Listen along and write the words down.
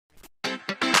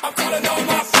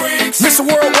Mr.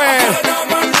 Worldwide,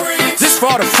 this for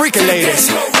all the freaking ladies.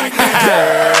 Girl,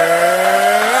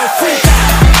 freak out.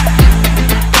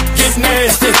 Get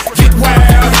nasty, get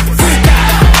wild. Freak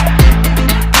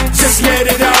out. Just let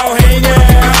it all hang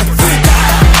out. Freak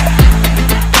out.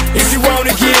 If you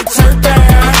wanna get turned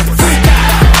down. Freak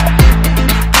out.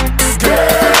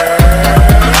 Girl,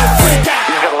 freak out.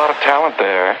 You've got a lot of talent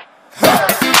there.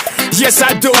 Yes,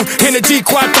 I do. In a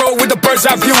G-Quattro with the bird's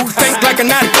eye view. Think like a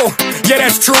nautical. Yeah,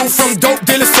 that's true. From dope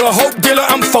dealers to a hope dealer,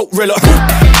 I'm folk riller.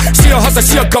 She a hustler,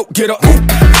 she a goat getter.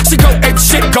 She go ape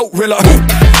shit, goat riller.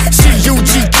 She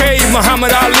UGK,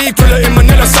 Muhammad Ali, thriller in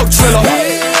Manila, so triller.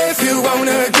 If you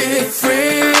wanna get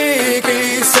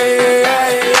freaky, say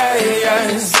aye, aye,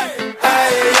 aye.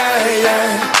 Aye, aye,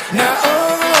 aye. Now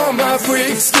all my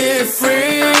freaks get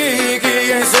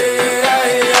freaky and say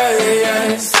aye, aye,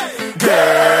 aye.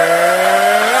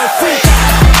 Girl, freak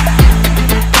out.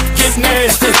 Get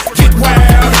nasty, get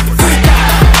wild. Freak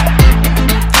out.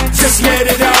 Just let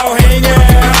it all hang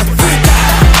out. Freak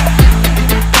out.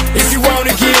 If you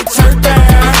wanna get turned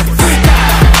down. Freak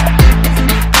out.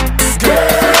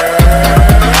 Girl,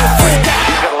 freak out.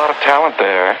 You've got a lot of talent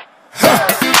there.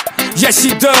 Yes, she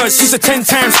does. She's a 10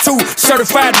 times 2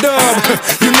 certified dub.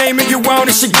 You name it, you want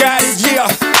it, she got it, yeah.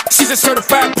 She's a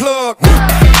certified plug.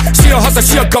 She a hustler,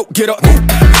 she a goat getter.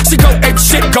 She go ape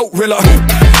shit, goat riller.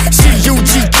 She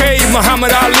UGK,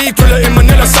 Muhammad Ali, thriller in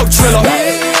Manila, so triller.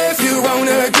 If you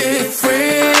wanna get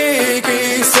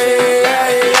freaky, say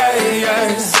aye, aye,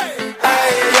 aye.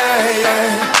 Aye, aye,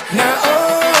 aye. Now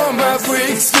all my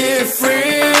freaks get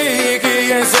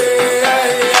freaky and say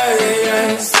aye, aye,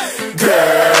 aye.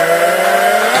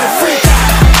 Girl, freak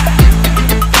out.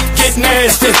 Get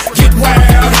nasty, get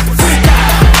wild. Freak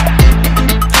out.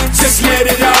 Just let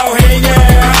it all hang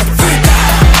out. Freak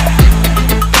out.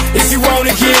 If you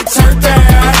wanna get turned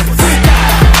down. Freak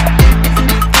out.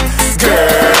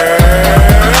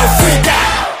 Girl, freak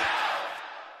out.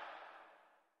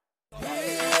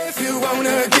 If you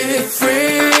wanna get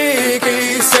freaky,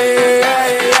 say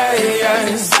aye, aye,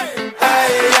 aye.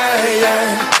 Aye, aye,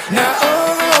 aye. Now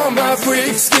all my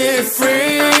freaks get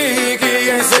freaky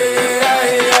and say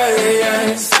aye, aye,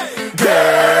 aye.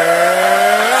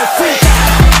 Girl, freak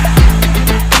out.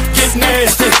 Get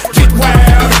nasty, get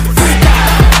wild. Freak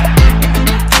out.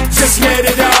 Just let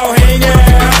it all hang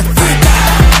out. Freak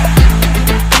out.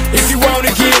 If you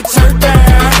wanna get turned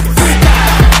down. Freak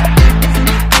out.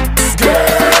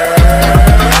 Girl,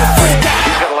 freak out.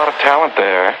 You've got a lot of talent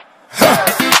there.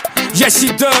 Yes, she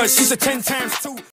does. She's a 10 times 2.